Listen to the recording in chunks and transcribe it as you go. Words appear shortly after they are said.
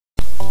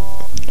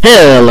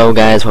Hello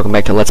guys, welcome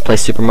back to Let's Play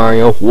Super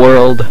Mario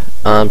World.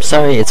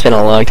 Sorry, it's been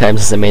a long time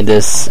since I made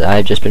this.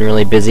 I've just been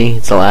really busy.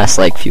 It's the last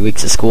few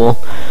weeks of school.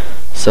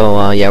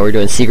 So yeah, we're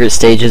doing secret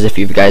stages if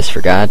you guys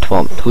forgot.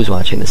 Well, who's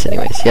watching this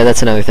anyways? Yeah,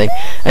 that's another thing.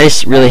 I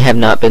just really have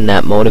not been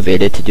that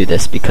motivated to do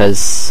this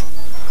because,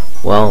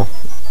 well,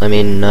 I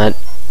mean, not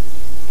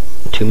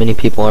too many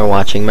people are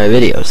watching my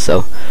videos,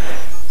 so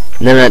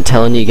and I'm not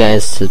telling you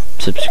guys to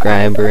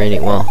subscribe or any.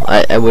 Well,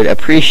 I would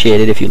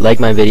appreciate it if you like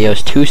my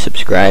videos to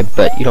subscribe,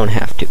 but you don't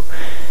have to.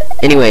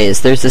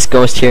 Anyways, there's this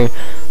ghost here.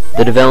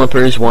 The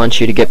developers want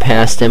you to get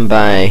past him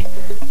by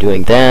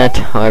doing that.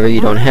 However,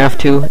 you don't have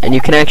to, and you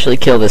can actually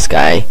kill this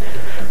guy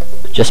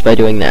just by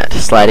doing that,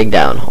 sliding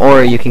down.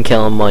 Or you can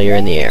kill him while you're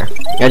in the air.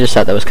 I just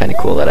thought that was kind of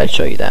cool that I'd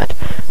show you that.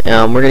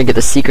 We're gonna get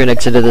the secret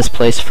exit of this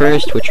place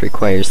first, which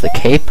requires the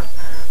cape.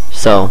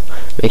 So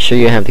make sure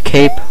you have the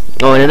cape.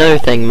 Oh, and another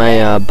thing,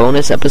 my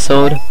bonus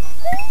episode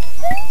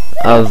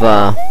of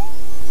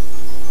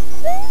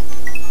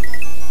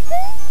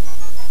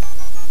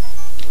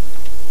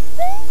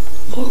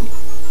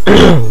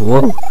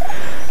whoa.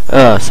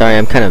 Oh, sorry,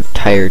 I'm kind of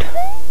tired.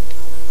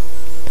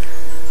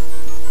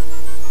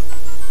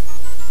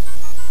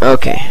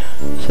 Okay,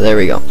 so there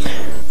we go.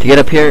 To get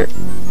up here,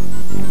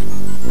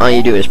 all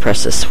you do is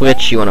press the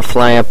switch. You want to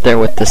fly up there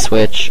with the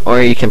switch,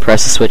 or you can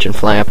press the switch and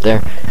fly up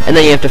there. And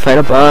then you have to fight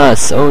a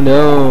boss. Oh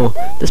no!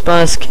 This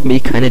boss can be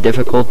kind of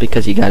difficult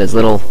because you got his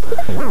little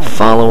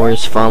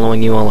followers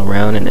following you all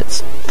around, and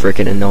it's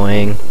freaking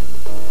annoying.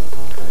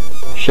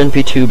 Shouldn't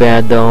be too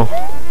bad though.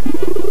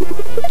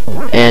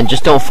 And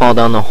just don't fall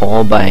down the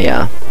hole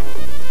by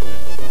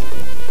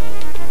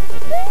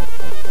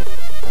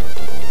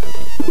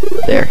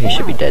there, he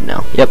should be dead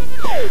now. Yep.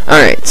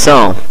 Alright,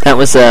 so that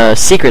was a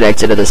secret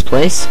exit of this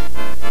place.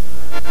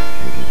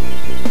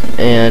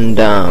 And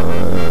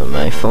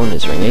my phone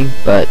is ringing,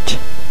 but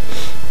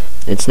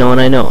it's no one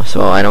I know,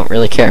 so I don't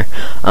really care.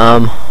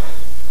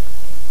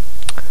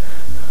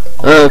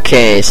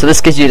 Okay, so this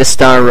gives you the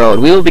Star Road.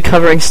 We will be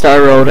covering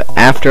Star Road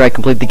after I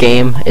complete the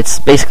game. It's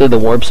basically the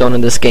warp zone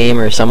in this game,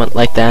 or something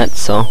like that.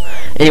 So,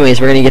 anyways,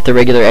 we're gonna get the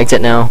regular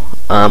exit now,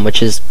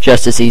 which is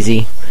just as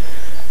easy,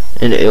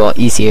 and well,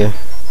 easier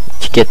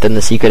to get than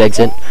the secret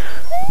exit.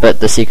 But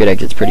the secret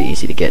exit's pretty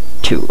easy to get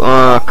too.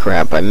 Oh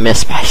crap! I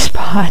missed my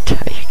spot.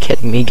 Are you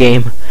kidding me,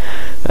 game?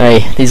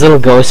 These little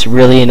ghosts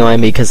really annoy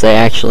me because they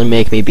actually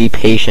make me be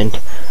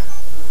patient.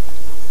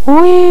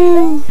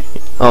 Woo!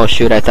 Oh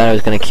shoot! I thought I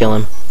was gonna kill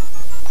him.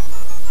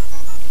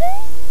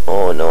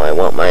 Oh no, I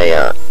want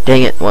my,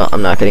 dang it, well,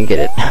 I'm not gonna get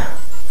it.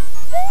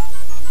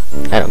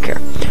 I don't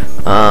care.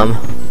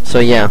 So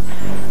yeah.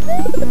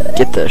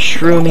 Get the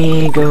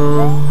Shroomy,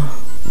 go.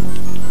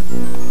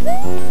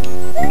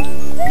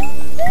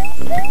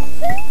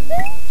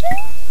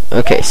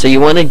 Okay, so you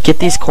want to get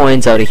these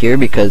coins out of here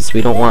because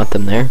we don't want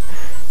them there.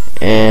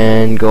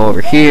 And go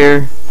over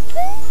here.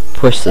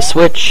 Push the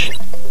switch.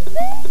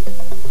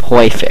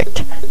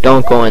 Perfect.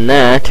 Don't go in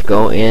that,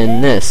 go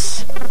in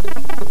this.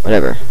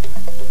 Whatever.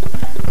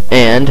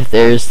 And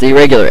there's the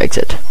regular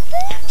exit.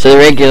 So the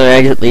regular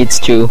exit leads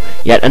to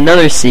yet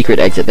another secret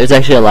exit. There's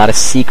actually a lot of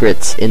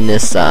secrets in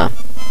this,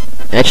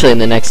 actually in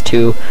the next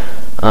two.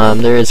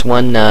 There is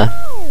one,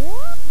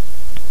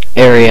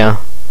 area,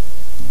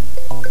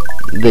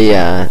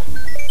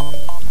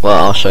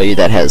 well, I'll show you,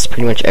 that has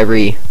pretty much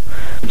every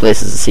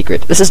place as a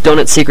secret. This is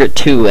Donut Secret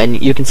 2,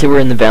 and you can see we're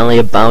in the Valley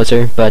of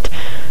Bowser, but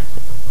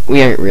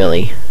we aren't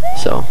really,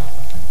 so.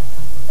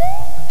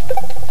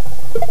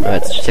 Oh,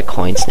 it's just a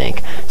coin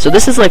snake. So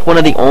this is like one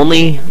of the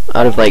only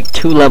out of like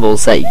 2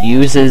 levels that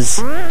uses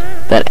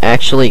that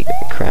actually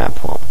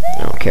crap. Well,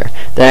 I don't care.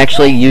 That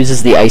actually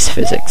uses the ice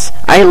physics.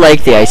 I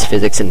like the ice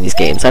physics in these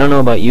games. I don't know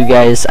about you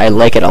guys. I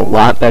like it a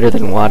lot better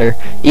than water.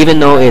 Even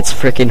though it's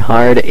freaking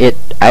hard,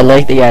 I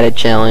like the added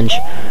challenge,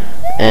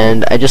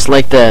 and I just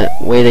like the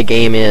way the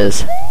game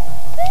is.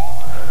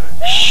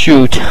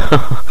 Shoot!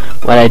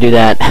 Why'd I do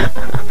that?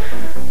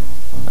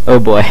 Oh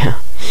boy.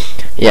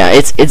 Yeah,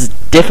 it's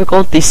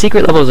difficult. These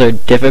secret levels are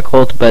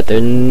difficult, but they're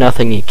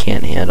nothing you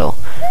can't handle.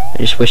 I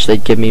just wish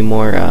they'd give me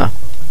more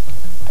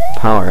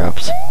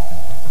power-ups.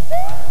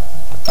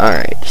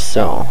 Alright,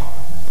 so,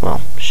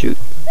 well, shoot.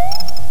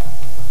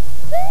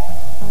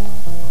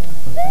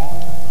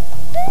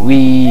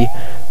 We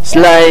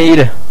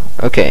slide.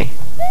 Okay.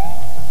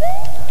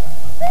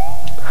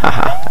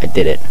 Haha, I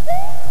did it.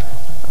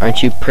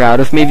 Aren't you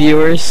proud of me,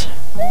 viewers?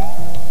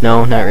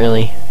 No, not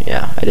really.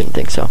 Yeah, I didn't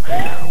think so.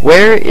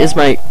 Where is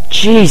my...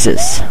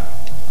 Jesus!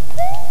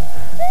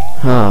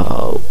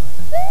 Oh.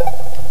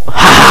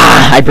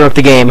 Ha! I broke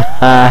the game.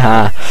 Ha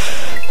ha.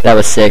 That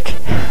was sick.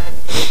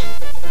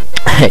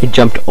 I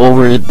jumped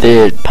over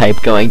the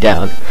pipe going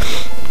down.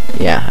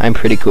 Yeah, I'm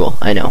pretty cool.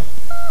 I know.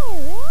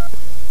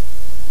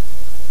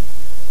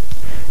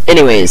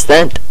 Anyways,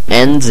 that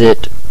ends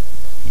it.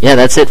 Yeah,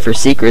 that's it for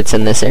secrets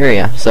in this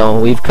area. So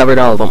we've covered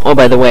all of them. Oh,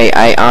 by the way,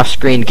 I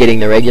off-screened getting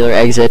the regular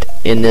exit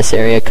in this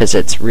area because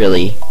it's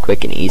really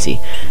quick and easy.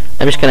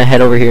 I'm just going to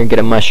head over here and get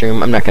a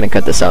mushroom. I'm not going to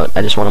cut this out.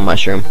 I just want a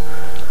mushroom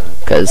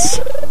because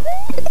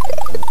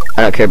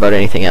I don't care about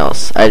anything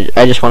else. I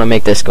just want to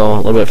make this go a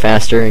little bit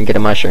faster and get a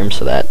mushroom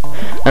so that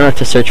I don't have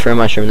to search for a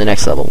mushroom in the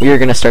next level. We are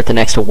going to start the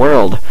next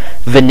world,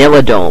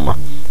 Vanilla Dome.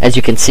 As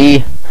you can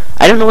see,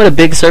 I don't know what a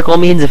big circle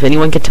means. If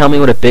anyone can tell me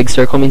what a big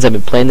circle means, I've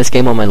been playing this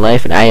game all my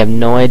life and I have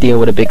no idea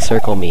what a big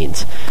circle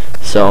means.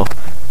 So,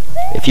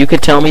 if you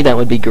could tell me, that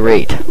would be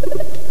great.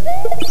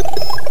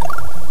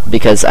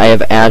 Because I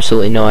have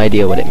absolutely no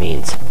idea what it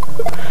means.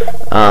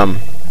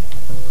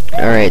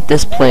 Alright,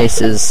 this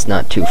place is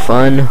not too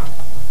fun.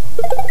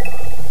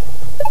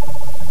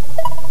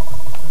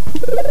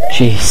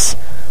 Jeez.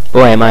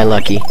 Boy, am I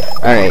lucky.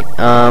 Alright,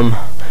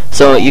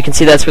 so you can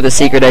see that's where the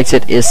secret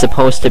exit is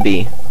supposed to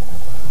be.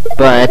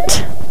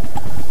 But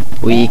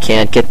we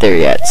can't get there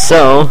yet.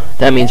 So,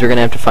 that means we're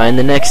gonna have to find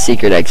the next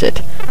secret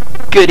exit.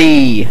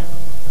 Goody!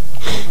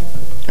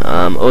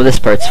 Oh, this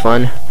part's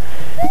fun.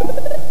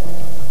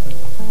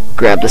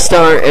 Grab the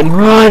star and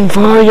run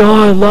for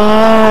your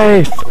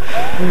life!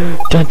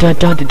 Dun dun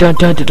dun dun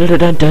dun dun dun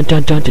dun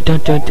dun dun dun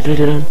dun dun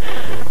dun.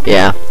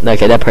 Yeah,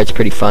 okay, that part's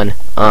pretty fun.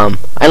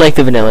 I like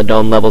the Vanilla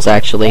Dome levels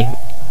actually,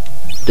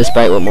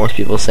 despite what most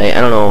people say.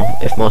 I don't know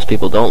if most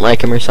people don't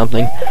like them or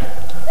something,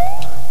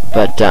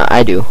 but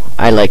I do.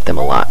 I like them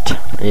a lot,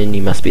 and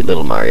you must be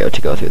Little Mario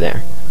to go through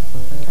there.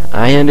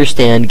 I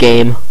understand,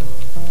 game.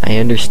 I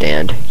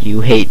understand.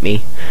 You hate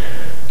me.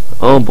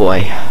 Oh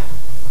boy.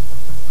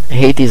 I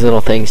hate these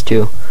little things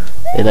too.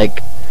 They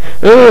like,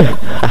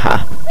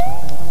 haha.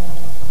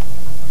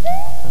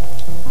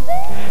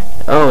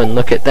 Oh, and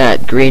look at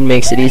that. Green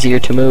makes it easier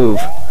to move.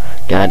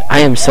 God,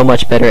 I am so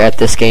much better at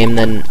this game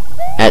than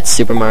at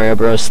Super Mario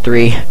Bros.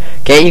 3.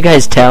 Can't you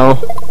guys tell?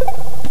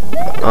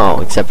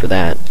 Oh, except for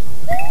that.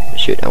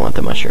 Shoot, I want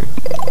the mushroom.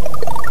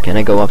 Can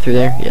I go up through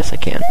there? Yes, I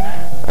can.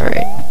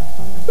 Alright.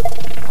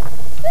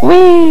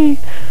 Whee!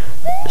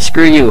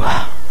 Screw you.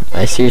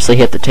 I seriously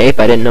hit the tape.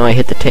 I didn't know I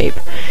hit the tape.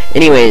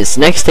 Anyways,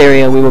 next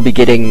area we will be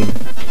getting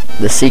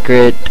the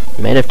secret.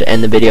 Might have to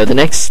end the video. The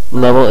next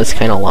level is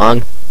kind of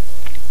long.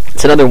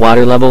 It's another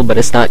water level, but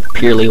it's not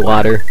purely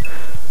water.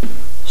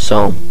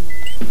 So,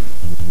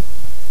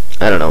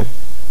 I don't know.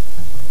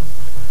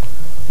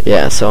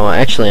 Yeah, so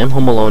actually I'm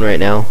home alone right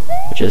now,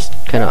 which is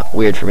kind of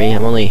weird for me.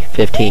 I'm only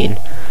 15,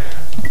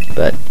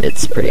 but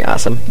it's pretty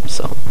awesome.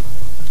 So,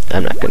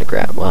 I'm not going to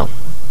grab, well,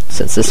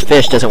 since this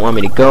fish doesn't want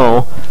me to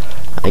go,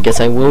 I guess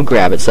I will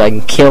grab it so I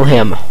can kill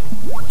him.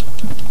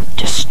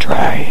 Destroy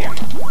him.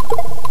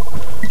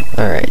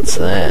 Alright,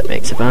 so that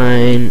makes it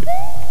fine.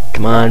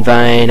 Come on,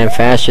 Vine, I'm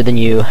faster than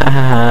you. Ha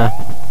ha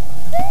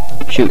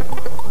ha. Shoot.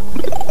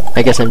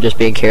 I guess I'm just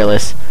being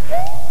careless.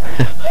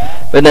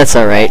 But that's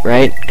alright,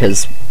 right?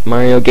 Because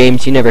Mario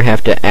games, you never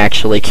have to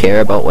actually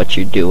care about what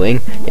you're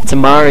doing. It's a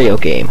Mario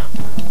game.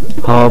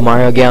 Oh,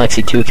 Mario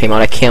Galaxy 2 came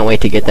out. I can't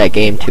wait to get that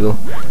game too.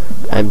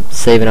 I'm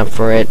saving up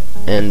for it,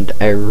 and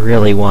I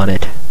really want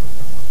it.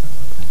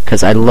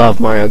 Because I love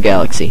Mario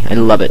Galaxy. I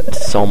love it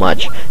so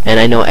much. And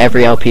I know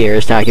every LPer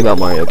is talking about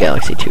Mario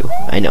Galaxy 2.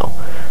 I know.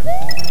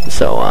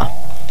 So,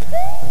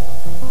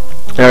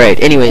 alright,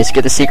 anyways,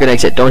 get the secret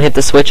exit. Don't hit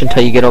the switch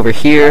until you get over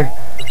here.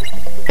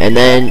 And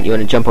then you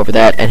want to jump over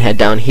that and head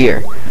down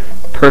here.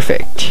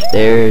 Perfect.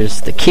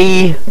 There's the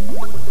key.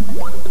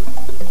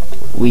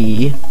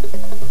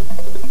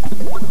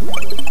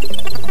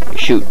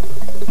 Shoot.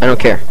 I don't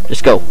care.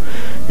 Just go.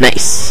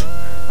 Nice.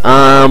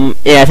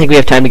 Yeah, I think we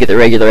have time to get the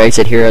regular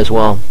exit here as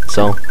well.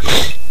 So,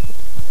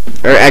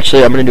 or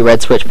actually, I'm gonna do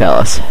Red Switch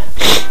Palace.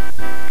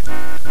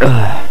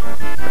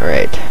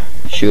 Alright.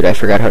 Shoot, I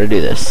forgot how to do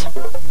this.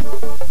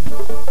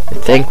 I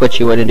think what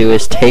you want to do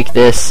is take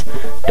this.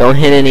 Don't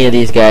hit any of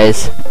these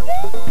guys.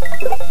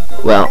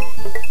 Well.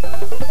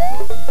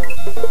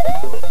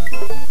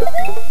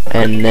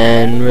 And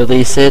then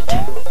release it.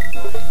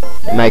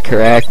 Am I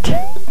correct?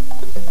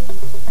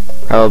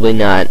 Probably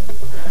not.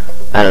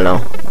 I don't know.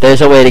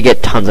 There's a way to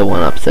get tons of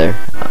 1-ups there.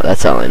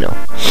 That's all I know.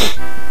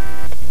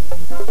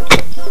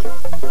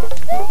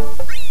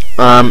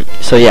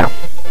 So yeah.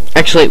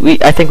 Actually,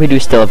 I think we do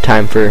still have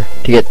time to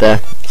get the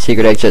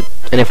secret exit.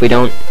 And if we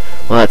don't,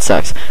 well, that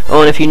sucks.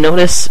 Oh, and if you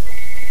notice,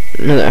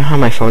 oh,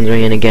 my phone's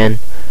ringing again.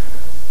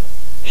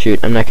 Shoot,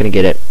 I'm not gonna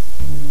get it.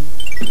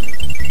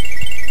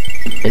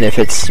 And if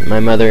it's my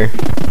mother,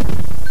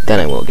 then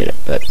I will get it.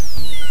 But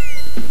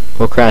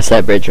we'll cross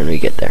that bridge when we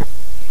get there.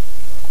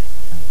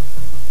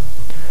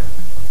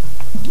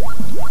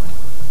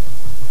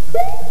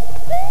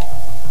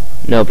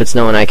 Nope, it's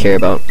no one I care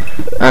about.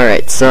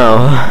 Alright,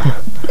 so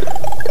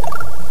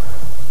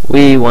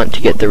we want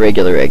to get the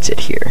regular exit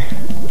here.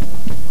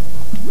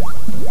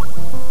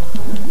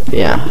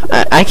 Yeah,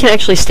 I can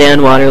actually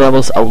stand water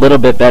levels a little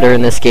bit better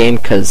in this game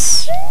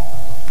because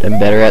I'm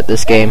better at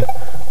this game.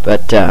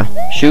 But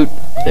shoot,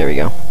 there we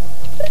go.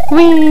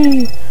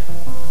 Whee!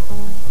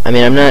 I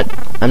mean, I'm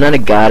not a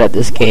god at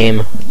this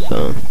game,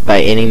 so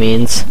by any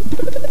means.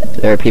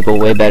 There are people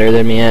way better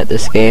than me at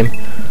this game,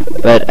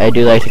 but I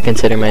do like to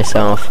consider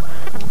myself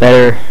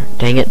better,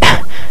 dang it,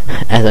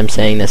 as I'm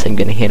saying this I'm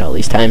gonna hit all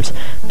these times,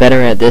 better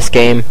at this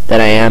game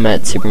than I am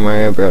at Super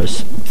Mario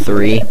Bros.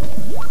 3.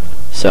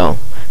 So,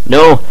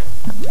 no!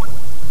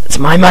 It's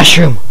my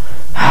mushroom!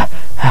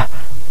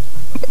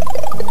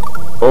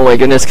 Oh my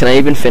goodness, can I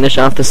even finish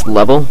off this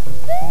level?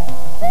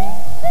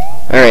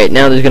 Alright,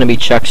 now there's gonna be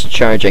Chuck's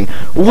charging.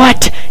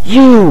 What?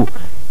 You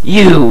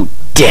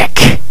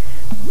dick!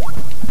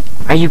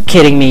 Are you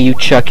kidding me, you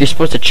Chuck? You're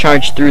supposed to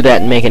charge through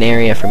that and make an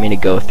area for me to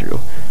go through.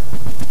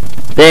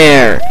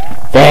 There!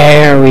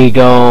 There we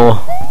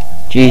go!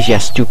 Jeez, you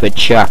stupid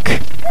Chuck.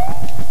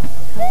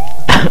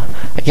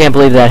 I can't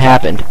believe that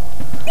happened.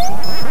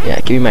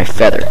 Yeah, give me my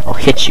feather. I'll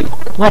hit you.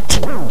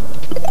 What?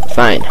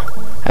 Fine.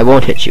 I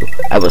won't hit you.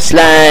 I will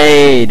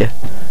slide!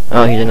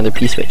 Oh, here's another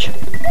P-switch.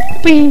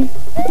 Whee!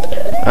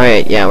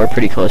 Alright, yeah, we're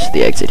pretty close to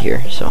the exit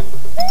here, so...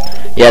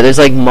 Yeah, there's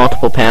like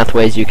multiple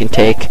pathways you can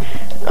take.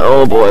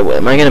 Oh boy,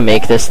 am I gonna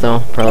make this though?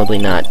 Probably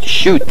not.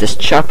 Shoot, this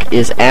Chuck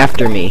is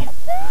after me.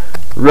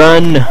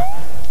 Run!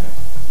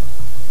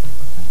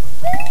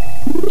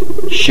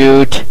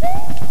 Shoot!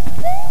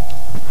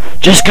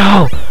 Just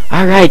go!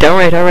 Alright,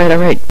 alright, alright,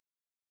 alright.